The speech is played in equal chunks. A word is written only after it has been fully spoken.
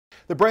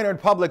The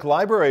Brainerd Public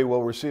Library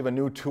will receive a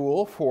new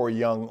tool for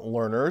young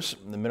learners.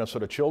 The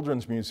Minnesota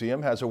Children's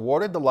Museum has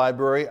awarded the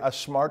library a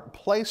Smart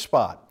Play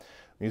Spot.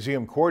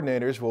 Museum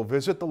coordinators will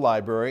visit the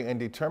library and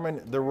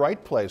determine the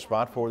right play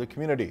spot for the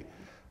community.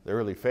 The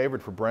early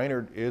favorite for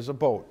Brainerd is a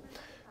boat.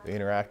 The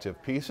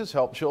interactive pieces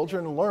help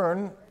children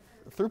learn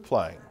through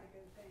playing.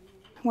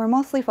 We're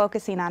mostly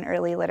focusing on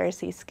early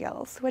literacy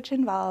skills, which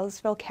involves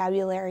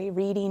vocabulary,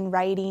 reading,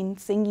 writing,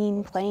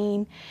 singing,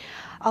 playing.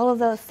 All of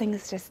those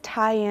things just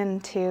tie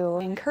into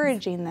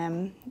encouraging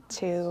them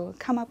to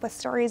come up with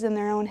stories in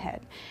their own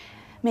head,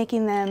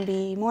 making them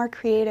be more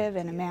creative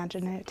and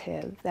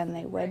imaginative than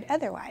they would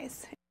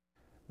otherwise.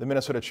 The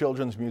Minnesota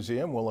Children's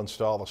Museum will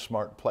install a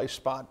Smart Play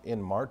Spot in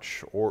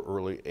March or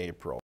early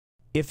April.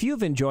 If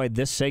you've enjoyed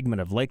this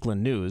segment of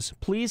Lakeland News,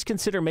 please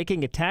consider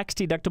making a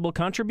tax-deductible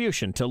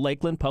contribution to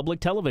Lakeland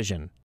Public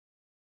Television.